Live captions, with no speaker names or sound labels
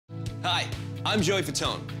Hi, I'm Joey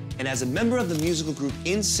Fatone, and as a member of the musical group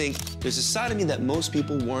NSYNC, there's a side of me that most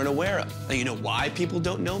people weren't aware of. Now, you know why people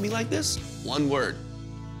don't know me like this? One word: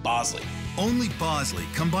 Bosley. Only Bosley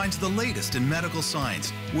combines the latest in medical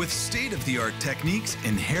science with state-of-the-art techniques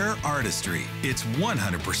in hair artistry. It's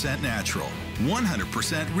 100% natural,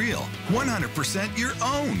 100% real, 100% your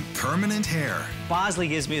own permanent hair. Bosley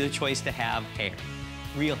gives me the choice to have hair,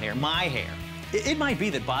 real hair, my hair. It might be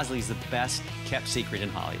that Bosley is the best kept secret in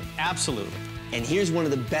Hollywood. Absolutely. And here's one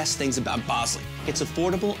of the best things about Bosley. It's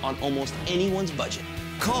affordable on almost anyone's budget.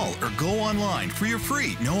 Call or go online for your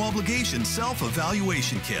free, no-obligation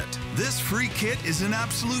self-evaluation kit. This free kit is an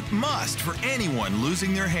absolute must for anyone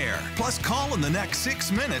losing their hair. Plus, call in the next 6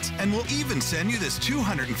 minutes and we'll even send you this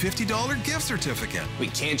 $250 gift certificate. We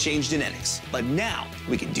can't change genetics, but now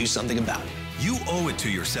we can do something about it. You owe it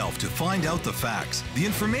to yourself to find out the facts. The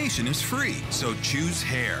information is free, so choose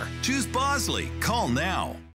hair. Choose Bosley. Call now.